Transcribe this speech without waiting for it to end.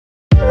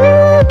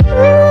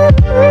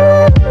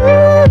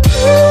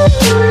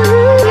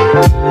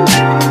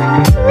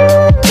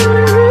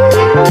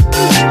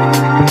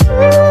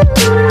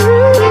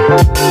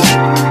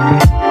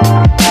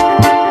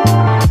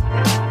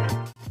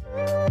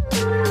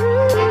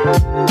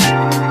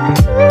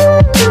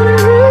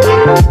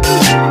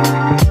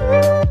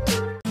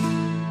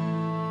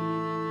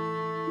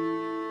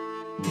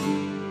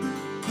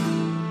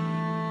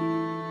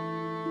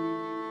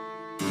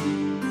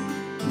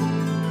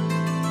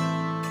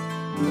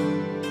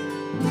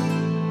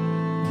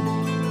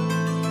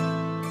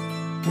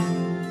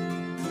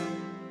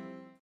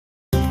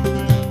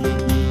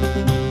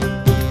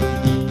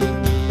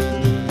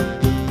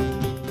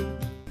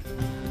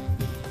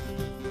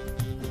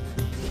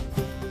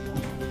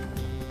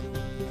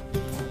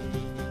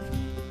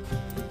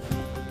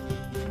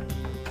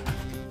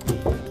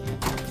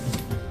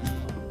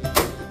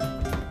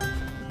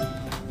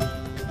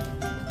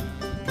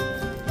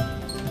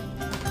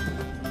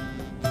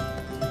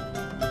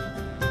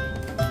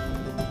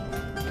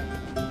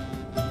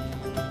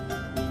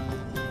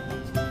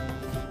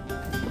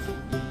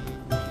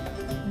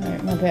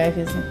My bag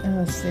isn't,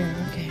 oh, it's there,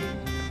 okay.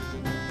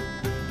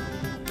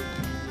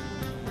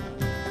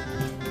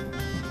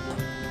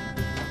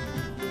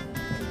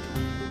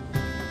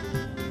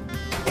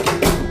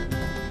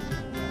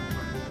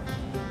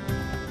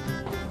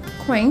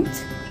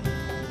 Quaint.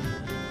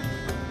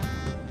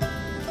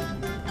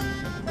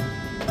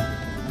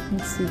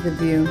 Let's see the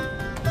view.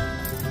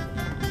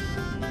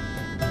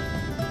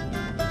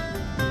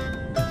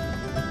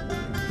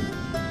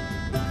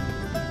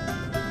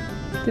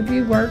 The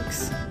view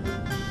works.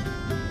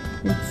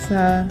 It's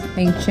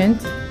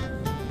ancient,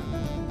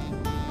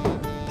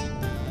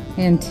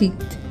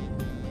 antiqued.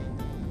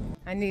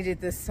 I needed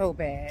this so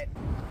bad.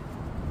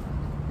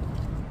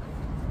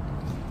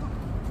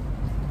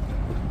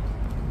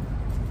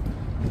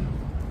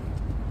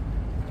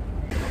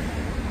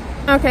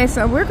 Okay,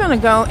 so we're gonna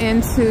go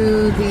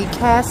into the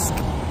Cask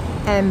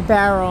and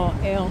Barrel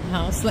Ale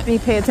House. Let me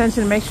pay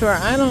attention to make sure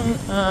I don't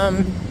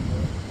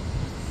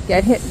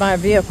get hit by a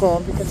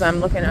vehicle because I'm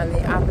looking on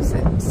the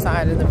opposite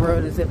side of the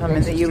road as if I'm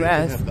in the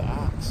U.S. Have the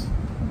ox.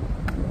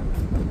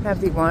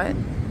 Have the what?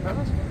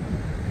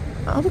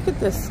 Oh, look at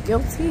this.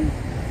 Guilty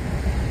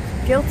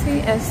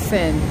as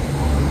sin.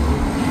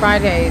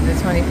 Friday the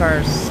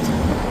 21st.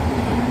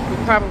 We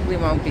probably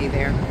won't be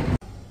there.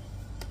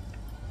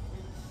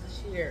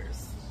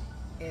 Cheers.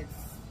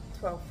 It's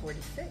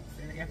 12:46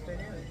 in the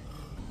afternoon.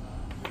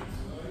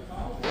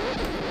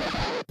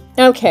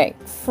 Okay,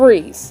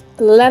 freeze.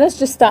 Let us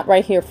just stop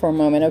right here for a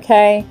moment,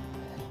 okay?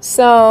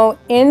 So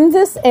in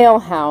this ale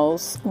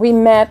house, we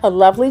met a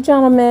lovely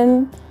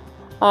gentleman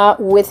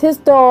with his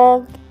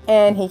dog,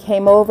 and he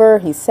came over,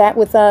 he sat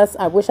with us.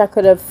 I wish I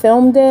could have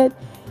filmed it.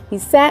 He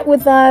sat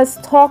with us,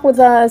 talked with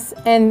us,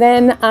 and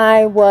then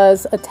I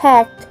was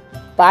attacked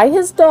by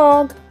his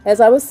dog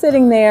as I was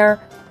sitting there.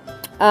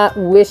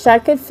 Wish I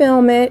could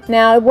film it.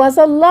 Now, it was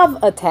a love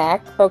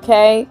attack,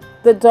 okay?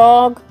 The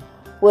dog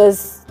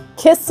was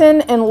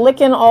kissing and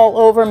licking all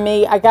over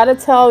me. I gotta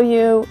tell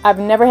you, I've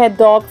never had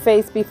dog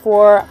face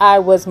before. I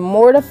was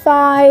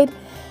mortified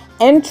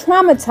and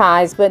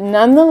traumatized, but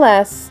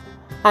nonetheless,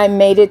 I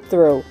made it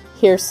through.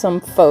 Here's some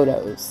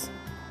photos.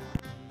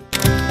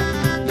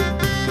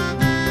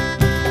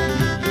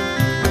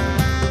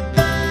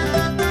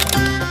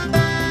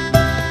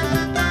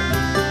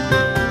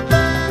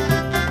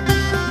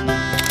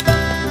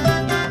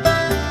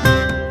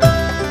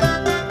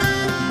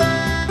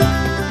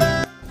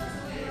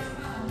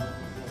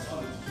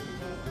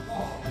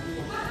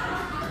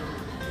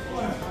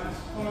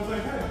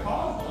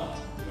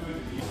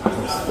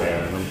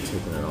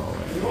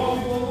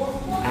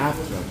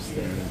 After I'm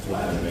staring and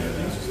taking it in,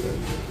 it's just like,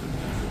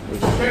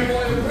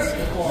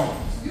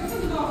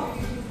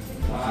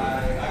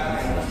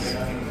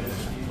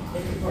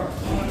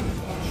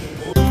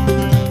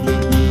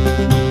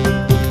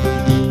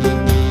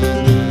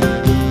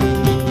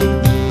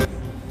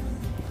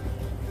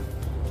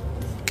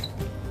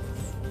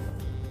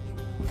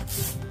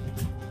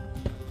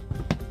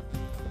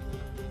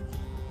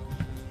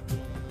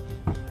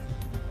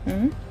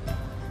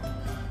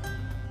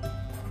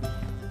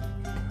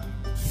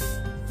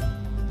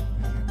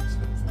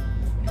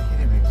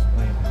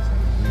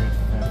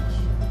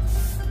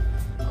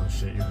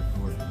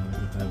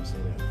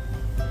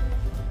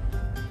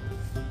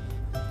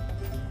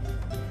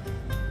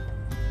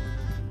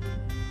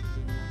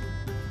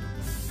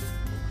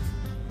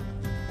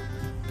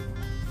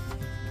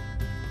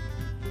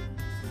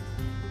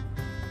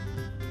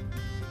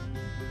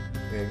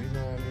 yeah, you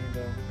know what I mean,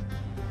 though?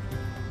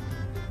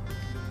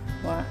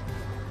 What?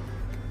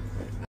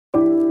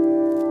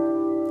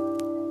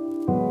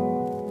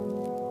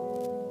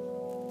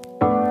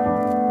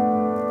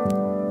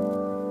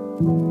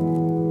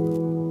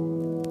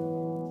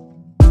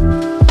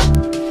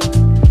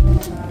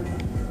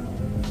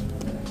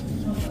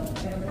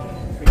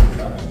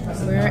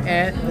 We're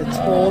at the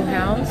Toll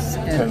House,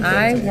 and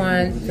I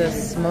want the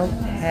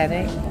smoked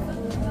pate.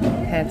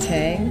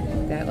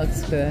 That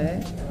looks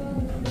good.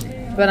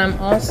 But I'm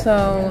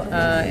also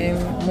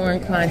more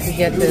inclined to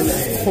get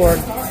this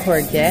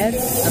courgette.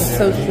 I'm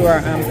so sure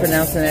I'm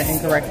pronouncing that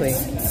incorrectly.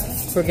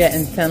 Courgette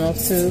and fennel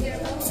soup,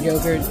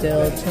 yogurt,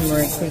 dill,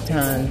 turmeric,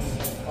 croutons.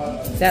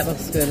 That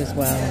looks good as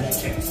well.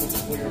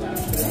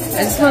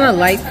 I just want a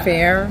light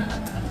fare,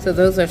 so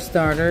those are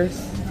starters.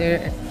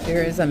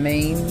 There is a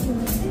main,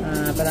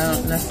 but I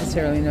don't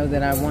necessarily know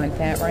that I want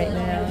that right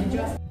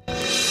now.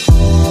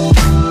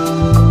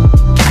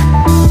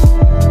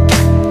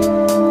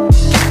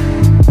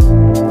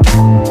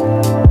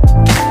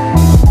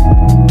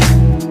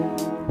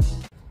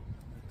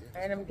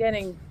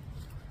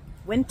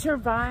 winter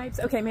vibes.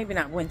 Okay, maybe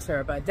not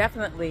winter, but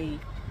definitely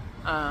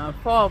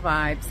fall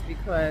vibes,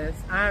 because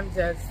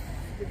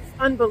it's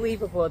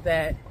unbelievable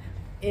that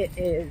it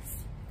is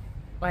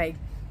like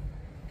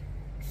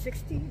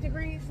 60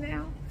 degrees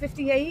now,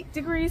 58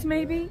 degrees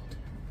maybe,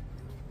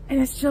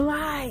 and it's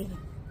July.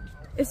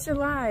 It's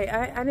July.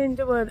 I didn't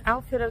do an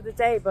outfit of the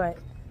day, but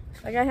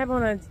like I have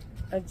on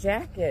a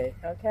jacket,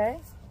 okay?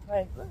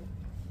 Like, look.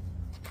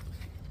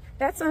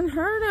 That's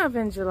unheard of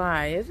in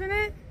July, isn't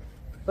it?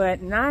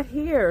 But not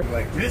here.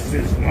 Like, this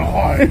is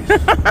nice.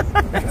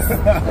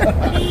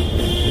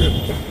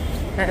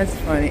 That's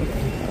funny.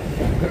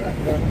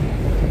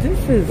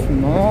 This is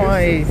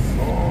nice.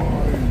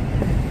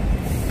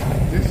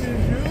 This is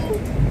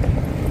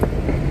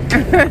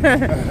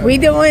you? We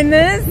doing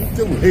this? We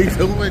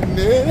doing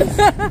this?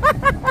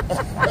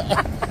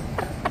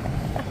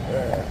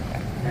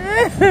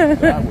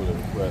 That would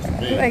impress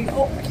me. Like,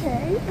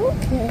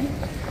 okay.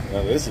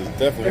 Now this is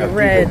definitely The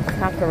red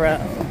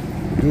cockerel.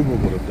 Google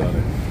would have done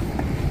it.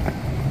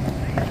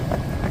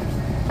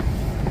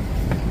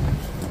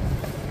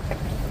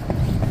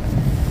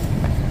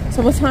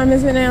 So what time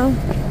is it now?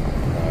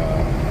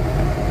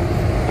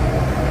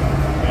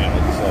 Man,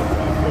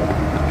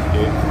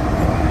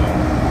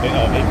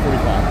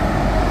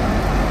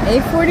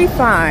 it's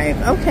 8:45.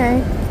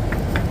 Okay.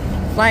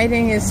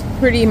 Lighting is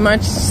pretty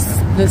much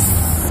the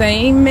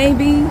same,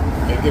 maybe.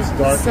 It gets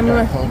dark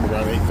Similar. home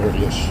around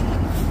 8:30ish.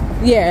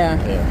 Yeah.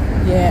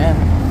 Yeah,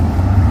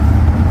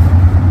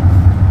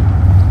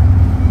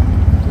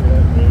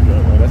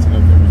 well, that's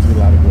another thing. We see a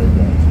lot of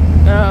graveyards.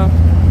 Oh.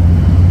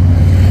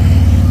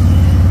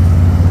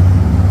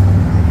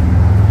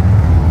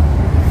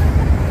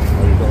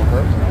 Are you going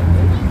first?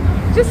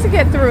 Just to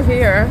get through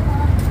here.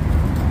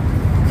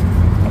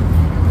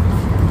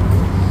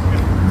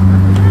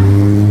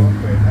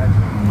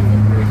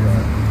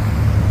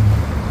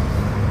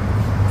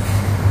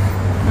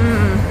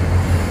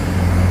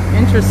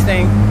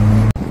 Interesting.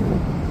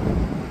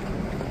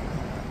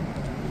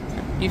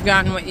 You've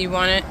gotten what you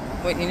wanted,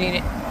 what you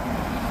needed.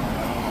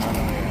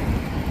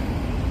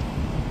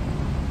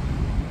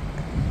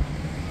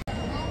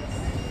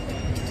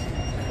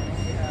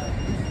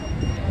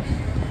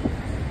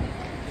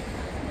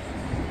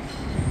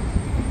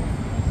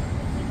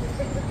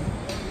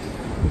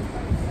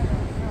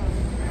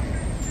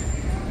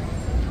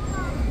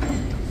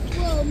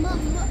 Whoa,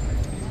 Mama.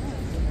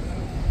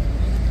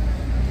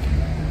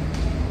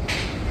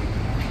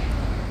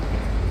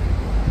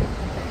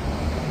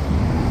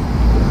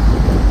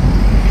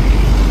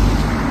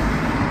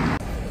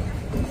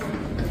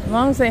 As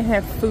long as they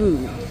have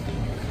food.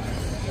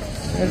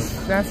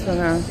 That's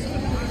what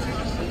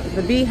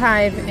the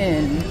Beehive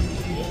Inn.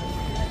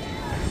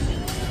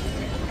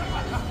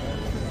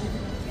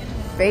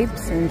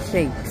 Vapes and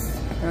shakes.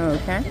 Oh,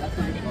 okay.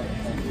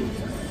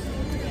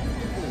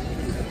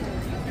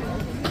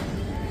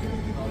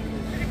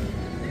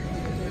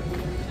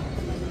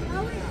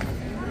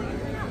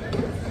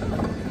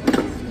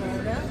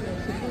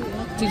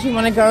 Did you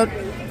want to go?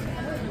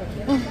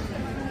 Oh,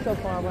 so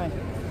far away.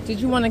 Did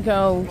you want to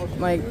go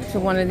like to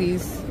one of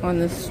these on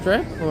the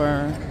strip, or?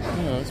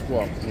 Yeah, let's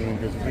walk through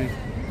because we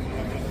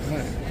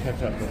might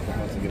catch up with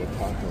us to get a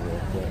taco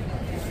real quick.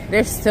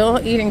 They're still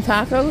eating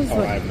tacos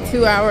Oh, I have no 2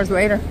 idea. hours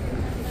later.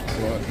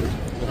 Well,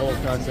 the whole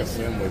concept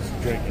for them was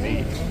drink and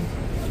eat.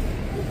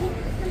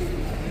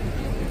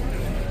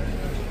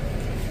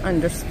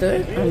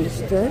 Understood.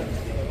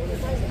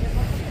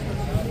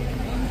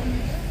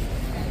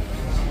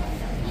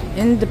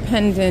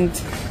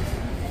 Independent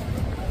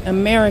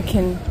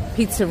American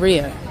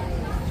Pizzeria.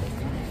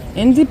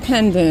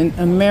 Independent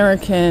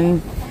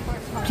American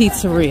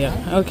Pizzeria.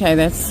 Okay,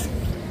 that's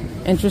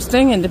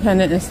interesting.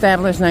 Independent,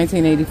 established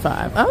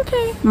 1985.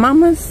 Okay,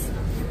 mamas.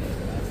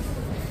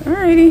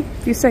 Alrighty,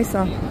 if you say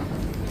so.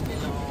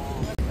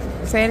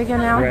 Say it again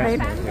now, Grass babe.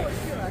 Market.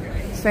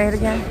 Say it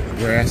again.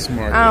 Grass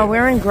Market. Oh,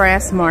 we're in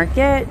Grass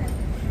Market,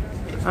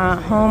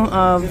 home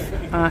of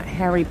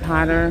Harry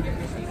Potter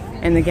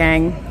and the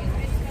gang.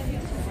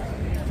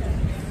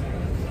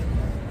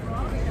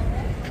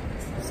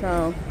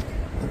 So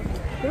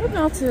we're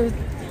about to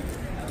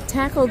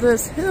tackle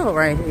this hill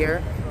right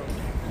here.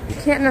 You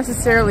can't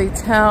necessarily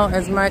tell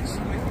as much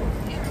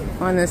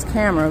on this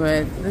camera,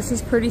 but this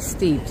is pretty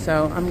steep.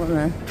 So I'm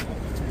gonna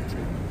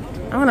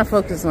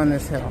focus on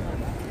this hill.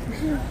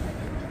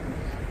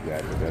 Yeah, I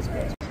think that's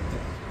best.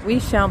 We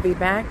shall be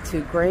back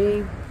to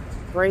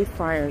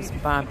Greyfriars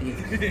Bobby.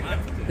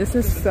 This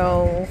is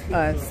so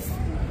us.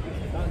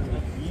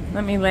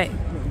 I'm gonna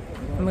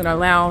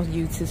allow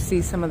you to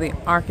see some of the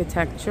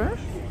architecture.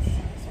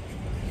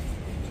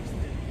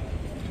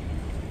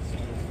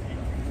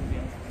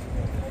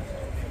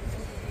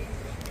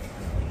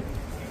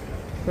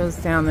 Goes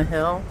down the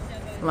hill.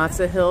 Lots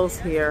of hills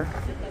here.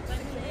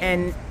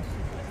 And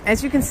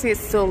as you can see, it's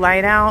still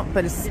light out,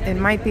 but it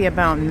might be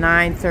about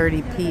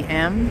 9:30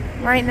 p.m.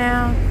 right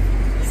now.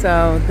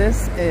 So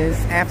this is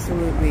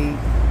absolutely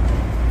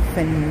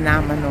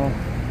phenomenal.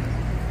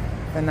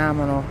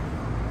 Phenomenal.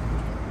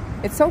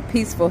 It's so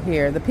peaceful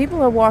here. The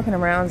people are walking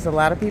around. There's a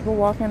lot of people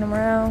walking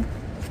around.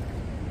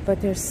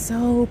 but they're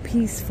so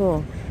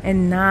peaceful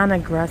and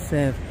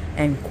non-aggressive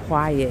and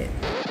quiet.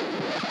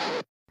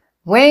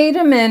 Wait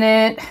a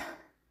minute.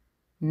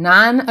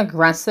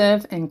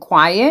 Non-aggressive and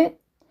quiet?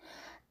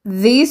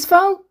 These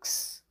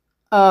folks?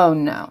 Oh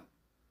no,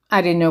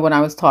 I didn't know what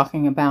I was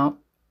talking about.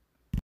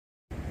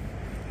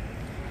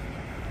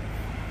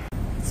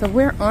 So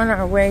we're on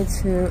our way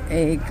to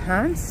a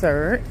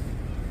concert.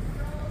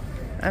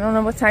 I don't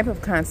know what type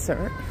of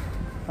concert,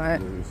 but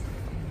Blues.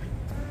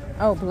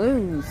 oh,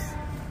 blues.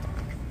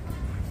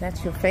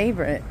 That's your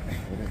favorite.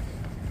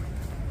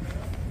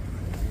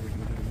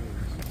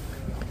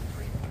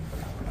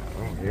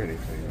 I don't hear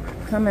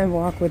anything. Come and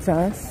walk with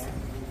us.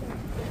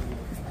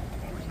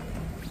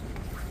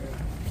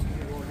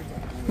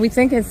 We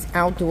think it's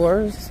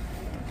outdoors,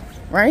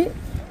 right?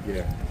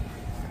 Yeah.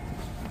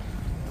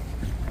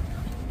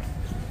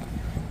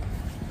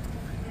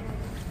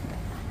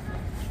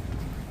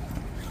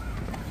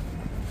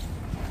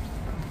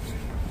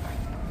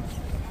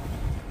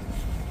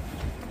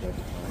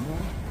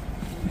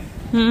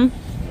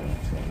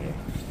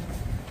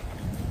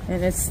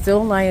 And it's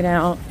still light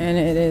out, and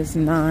it is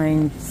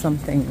 9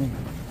 something.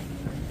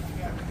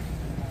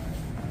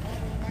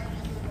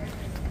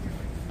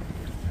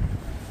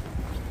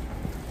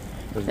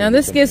 Now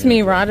this gives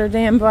me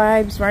Rotterdam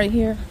vibes right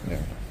here. Yeah.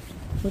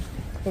 What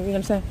were you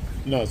gonna say?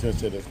 No, I was gonna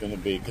say there's gonna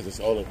be, because it's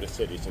all over the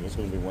city, so there's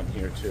gonna be one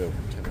here too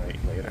tonight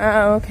later.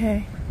 Oh,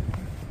 okay.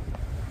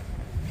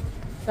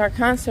 So our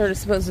concert is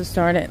supposed to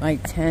start at like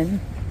 10.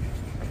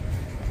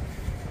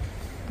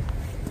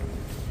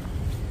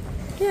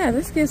 Yeah,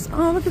 this gets,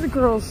 oh, look at the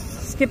girls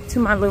skip to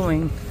my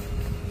Lewing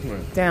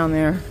down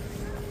there.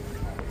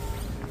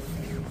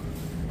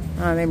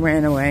 Oh, they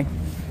ran away.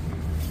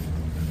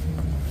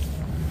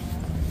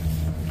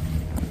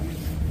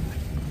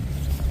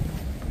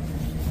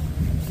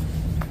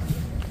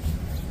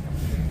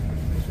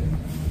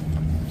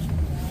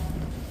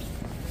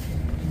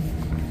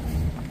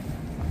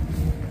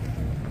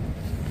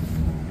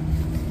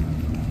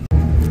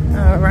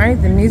 All right,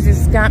 the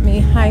music's got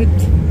me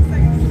hyped.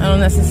 I don't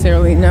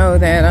necessarily know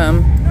that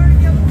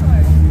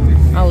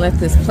I'll let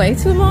this play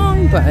too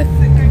long, but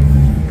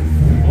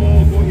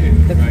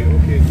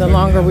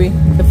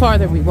the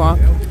farther we walk,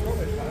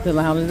 the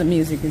louder the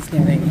music is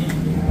getting.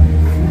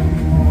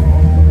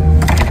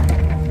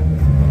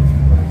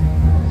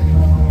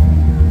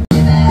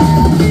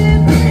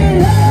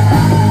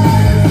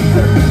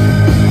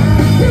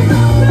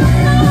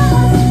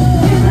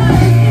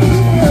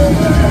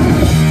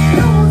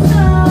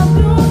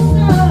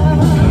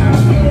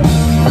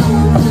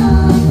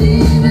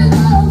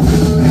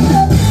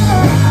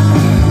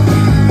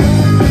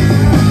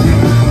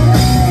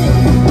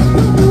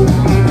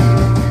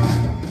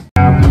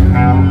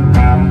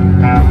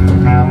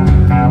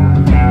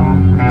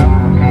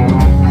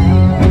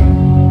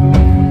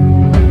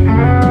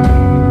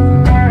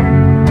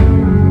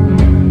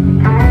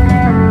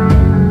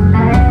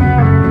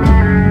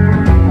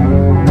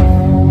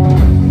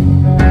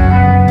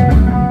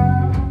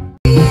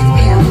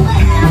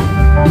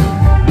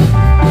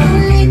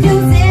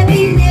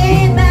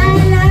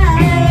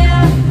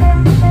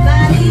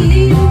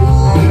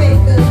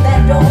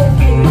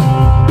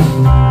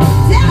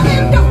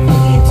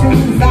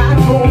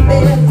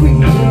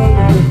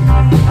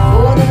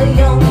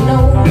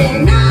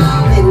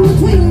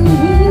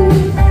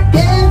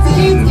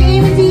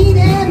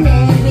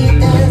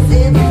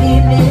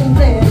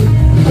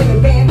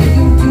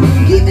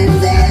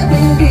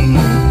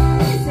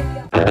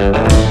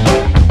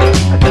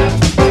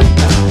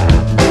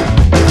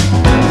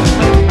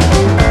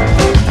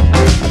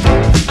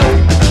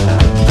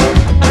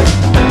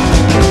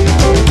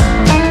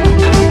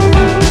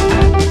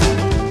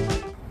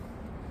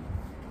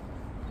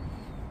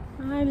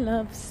 I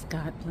love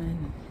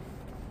Scotland.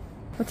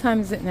 What time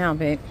is it now,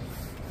 babe?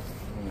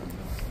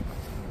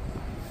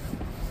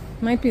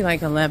 Might be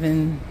like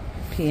 11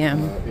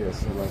 p.m.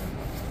 Yes, 11.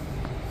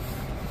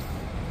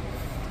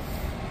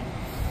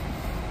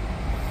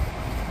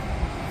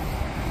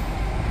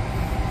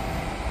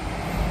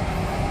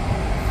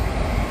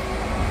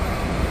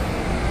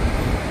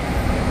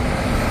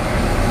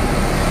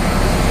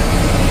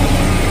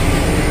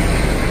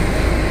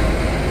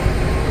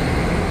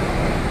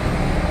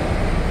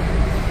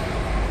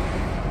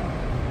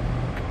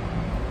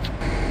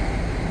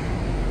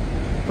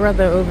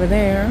 Brother over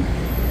there.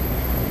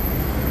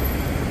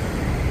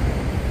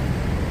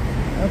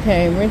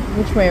 Okay,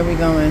 which way are we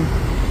going?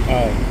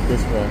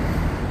 This way.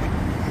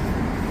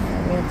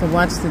 We have to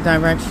watch the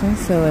directions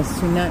so as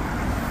to not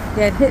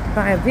get hit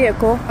by a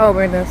vehicle. Oh,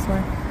 we're this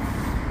way.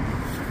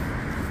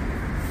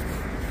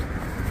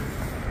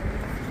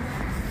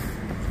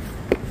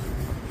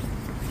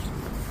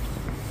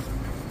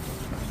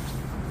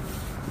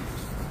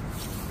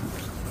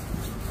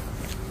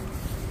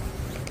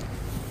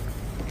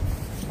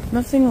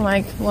 Nothing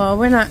like, well,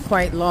 we're not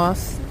quite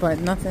lost, but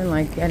nothing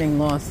like getting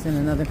lost in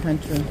another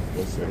country.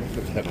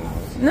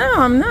 No,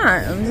 I'm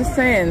not. I'm just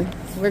saying,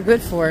 we're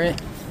good for it.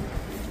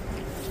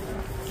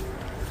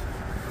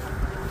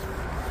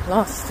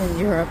 Lost in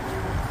Europe.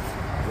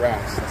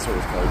 Grass. That's what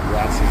it's called.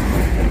 Grass.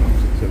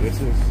 So this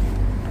is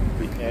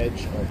the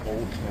edge of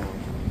Old Town.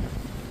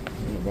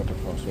 I'm about to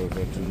cross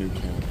over to New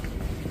Town.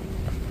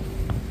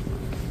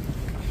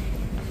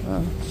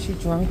 Oh, she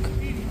drunk.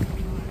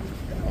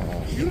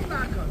 You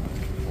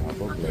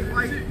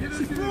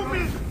fooled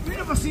me. You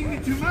never seen me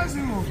 2 months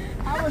ago.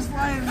 I was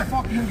lying in the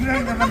fucking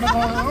ground in the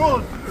middle of the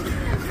road.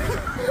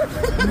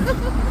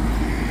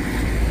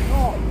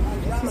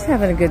 She's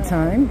having a good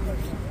time.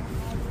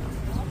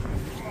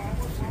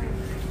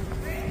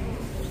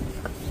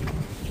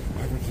 I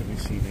want to be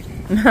seen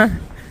again.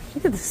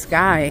 Look at the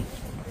sky.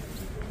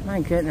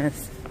 My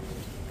goodness.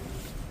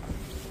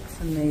 It's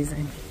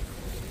amazing.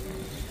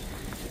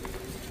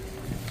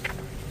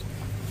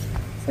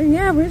 So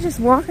yeah, we're just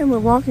walking. We're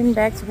walking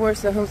back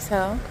towards the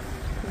hotel.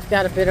 We've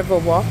got a bit of a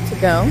walk to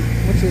go,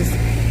 which is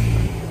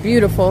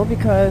beautiful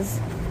because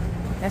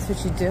that's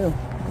what you do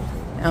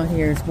out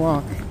here is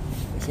walk.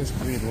 It says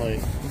green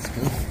light. That's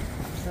good.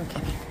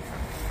 Okay.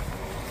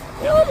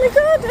 Oh my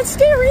God, that's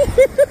scary.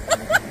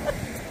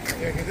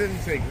 Yeah, it didn't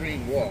say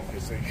green walk.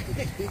 It said.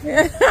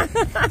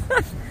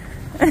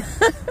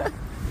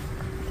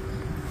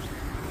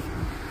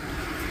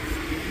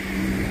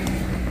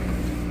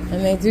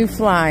 And they do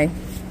fly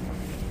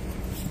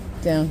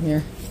down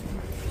here.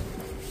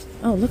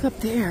 Oh, look up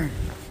there.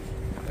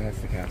 That's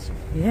the castle.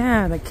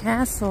 Yeah, the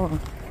castle.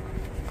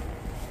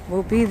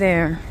 We'll be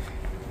there.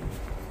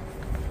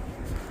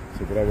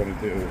 So what I want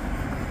to do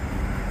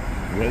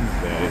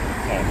Wednesday,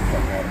 time to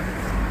fuck out.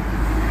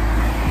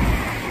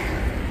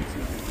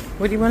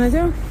 What do you want to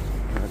do?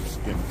 I'm just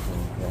getting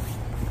phone call.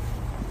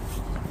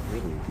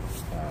 Really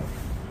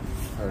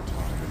hard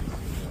time.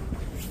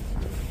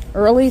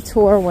 Early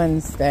tour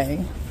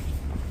Wednesday.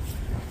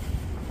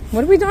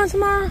 What are we doing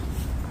tomorrow?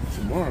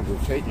 Tomorrow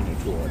we're taking a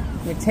tour.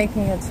 We're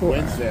taking a tour.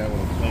 Wednesday I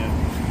want to plan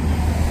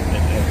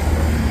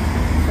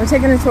We're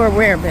taking a tour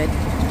where, babe?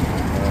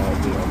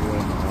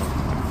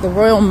 the The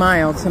Royal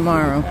Mile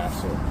tomorrow.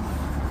 castle.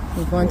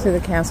 We're going to the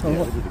castle. Yeah,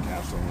 we'll do the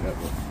castle and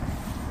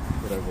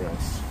whatever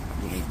else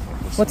we need.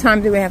 What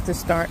time do we have to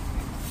start?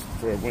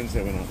 For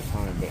Wednesday we don't have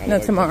time, but No,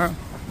 tomorrow.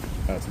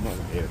 Tomorrow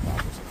at 8 o'clock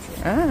or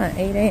something. Ah,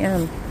 8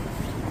 a.m.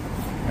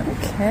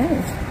 Okay.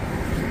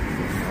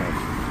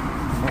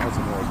 Tomorrow's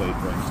an all-day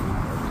thing, so we're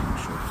probably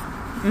sure.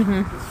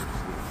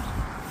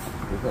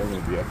 We're probably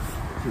going to be up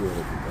too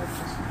early for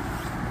breakfast.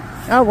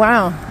 Oh,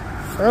 wow.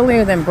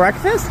 Earlier than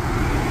breakfast?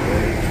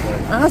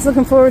 I was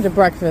looking forward to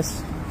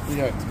breakfast. We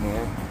got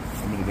tomorrow.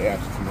 I mean, the day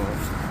after tomorrow.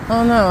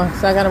 Oh, no.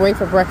 So I got to wait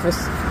for breakfast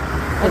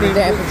for the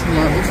day after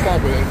tomorrow. We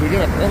stop at, if we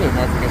get up early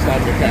enough, we can stop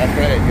at the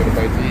cafe and get a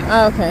bite to eat.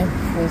 Oh, okay.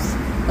 'Cause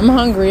I'm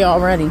hungry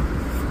already. Or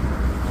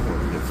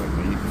get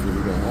something to eat before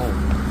we go home.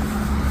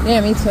 Yeah,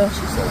 me too.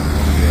 So,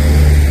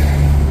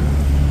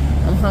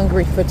 I'm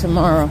hungry for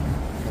tomorrow.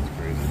 that's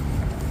crazy.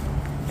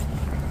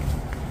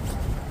 So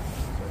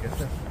I guess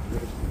that's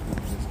good.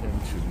 Just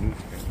into New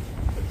Town.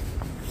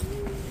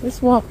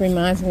 This walk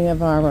reminds me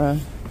of our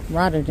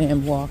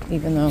Rotterdam walk,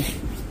 even though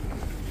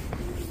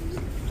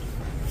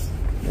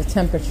the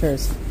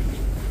temperature's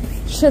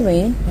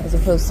chilly as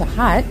opposed to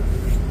hot.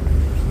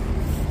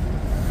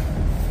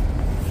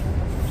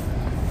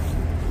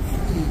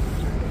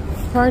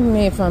 Pardon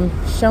me if I'm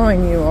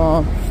showing you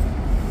all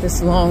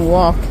this long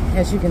walk.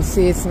 As you can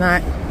see, it's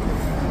not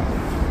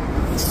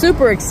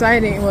super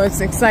exciting. Well,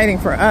 it's exciting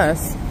for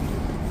us.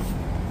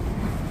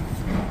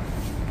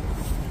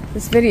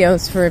 This video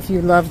is for if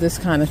you love this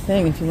kind of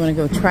thing, if you want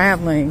to go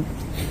traveling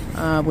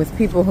with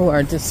people who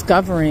are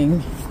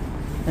discovering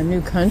a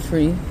new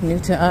country, new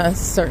to us,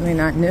 certainly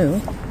not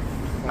new.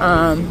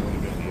 We're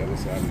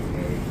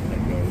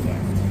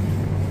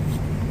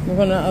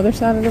going to the other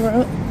side of the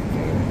road?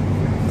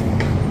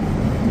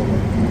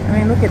 I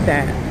mean, look at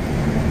that.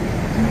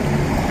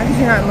 How could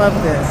you not love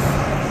this?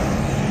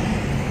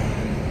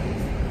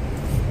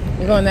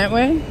 You're going that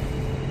way?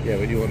 Yeah,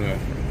 but you want to...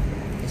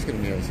 Let's get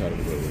on the other side of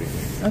the road. What do you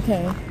think?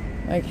 Okay.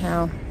 Like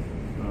how?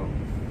 Oh,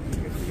 I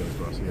guess we got to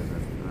cross here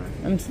then.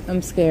 All right.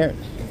 I'm scared.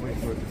 Wait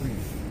for it to clean.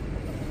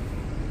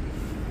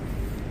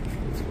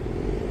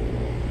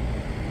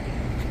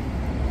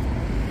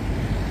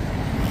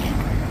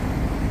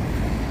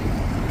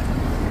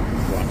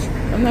 Watch.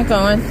 I'm not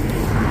going.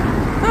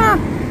 Ah!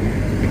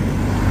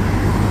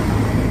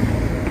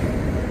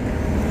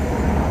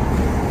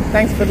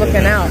 Thanks for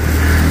looking out.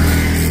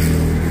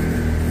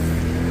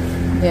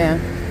 Yeah,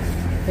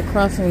 the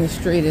crossing the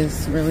street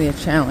is really a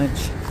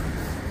challenge.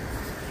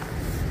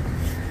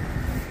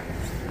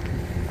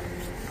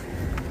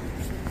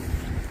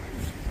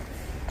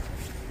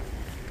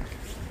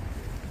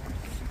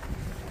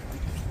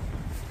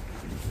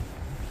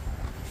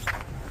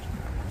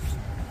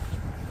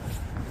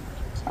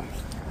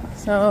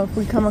 So if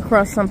we come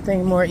across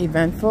something more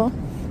eventful,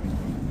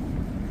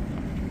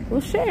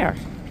 we'll share.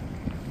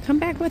 Come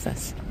back with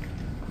us.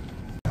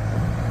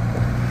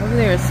 Over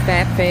there is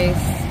Fat Face.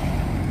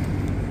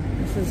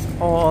 This is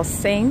All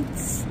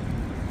Saints.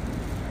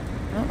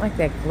 I don't like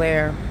that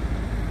glare.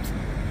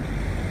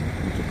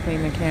 I need to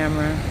clean the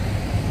camera.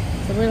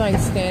 So we're like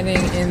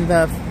standing in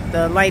the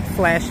the light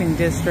flashing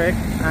district.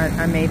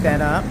 I made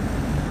that up.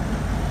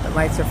 The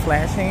lights are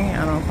flashing.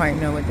 I don't quite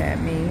know what that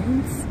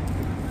means.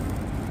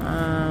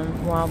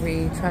 While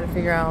we try to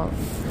figure out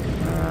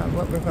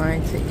what we're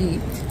going to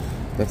eat.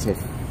 That's a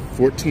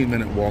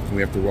 14-minute walk, and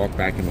we have to walk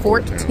back in the whole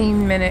town.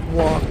 14-minute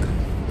walk.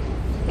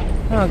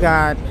 Oh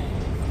God.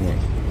 What?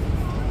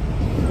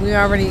 We've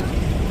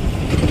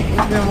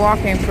been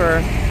walking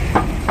for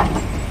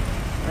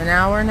an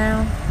hour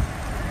now.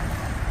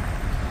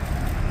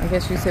 I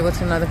guess you say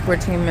what's another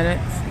 14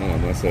 minutes? No,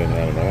 I'm not saying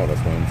that at all. That's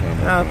why I'm trying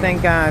to. Oh,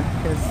 thank God,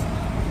 because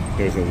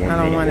there's a 1 I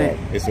don't want minute it.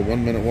 walk. It's a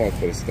 1 minute walk,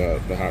 but it's the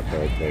hot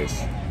dog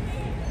place.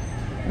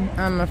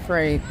 I'm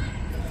afraid.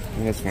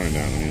 Well, let's find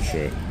out. I mean,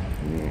 shit.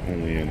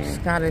 Only in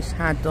Scottish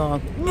hot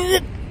dog. Why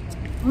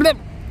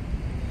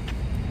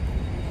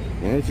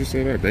would you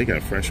say that? They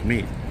got fresh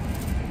meat.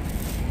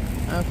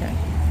 Okay.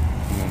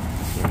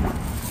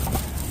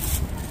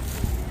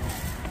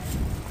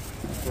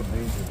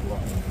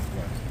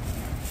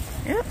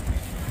 Yep.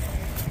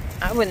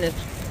 I wouldn't have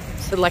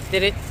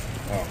selected it.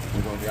 Oh,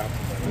 we're going the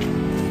opposite way.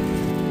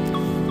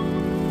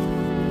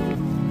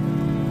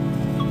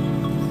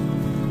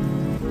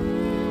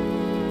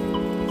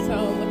 So,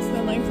 what's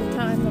the length of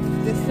time of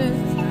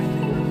distance?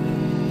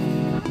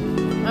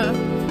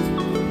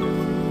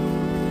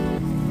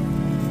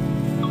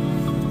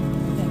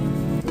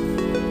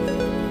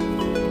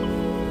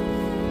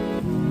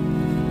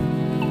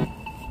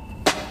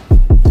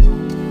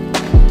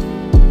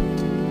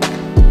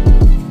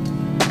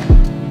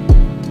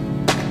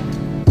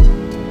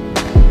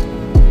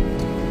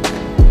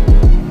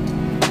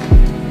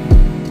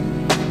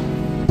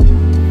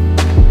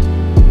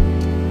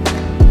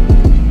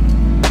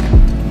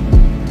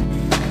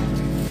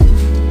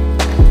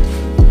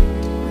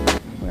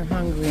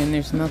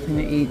 There's nothing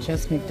to eat,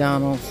 just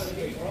McDonald's.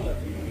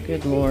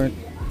 Good Lord.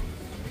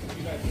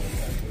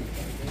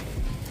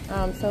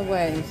 I'm so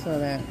glad you saw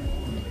that.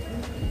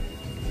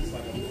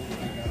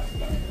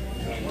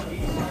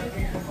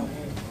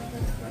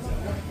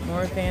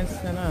 More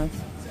advanced than us.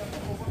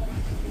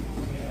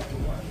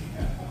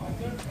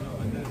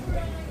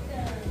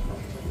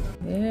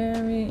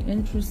 Very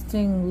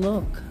interesting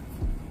look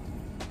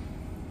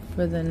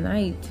for the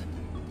night.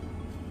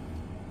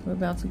 We're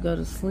about to go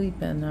to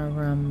sleep and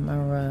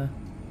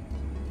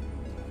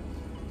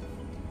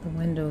the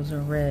windows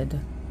are red.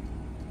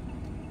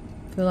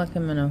 I feel like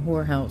I'm in a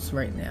whorehouse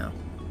right now.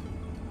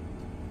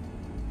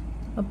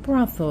 A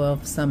brothel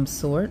of some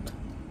sort.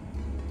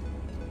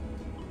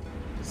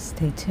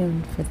 Stay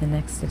tuned for the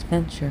next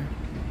adventure.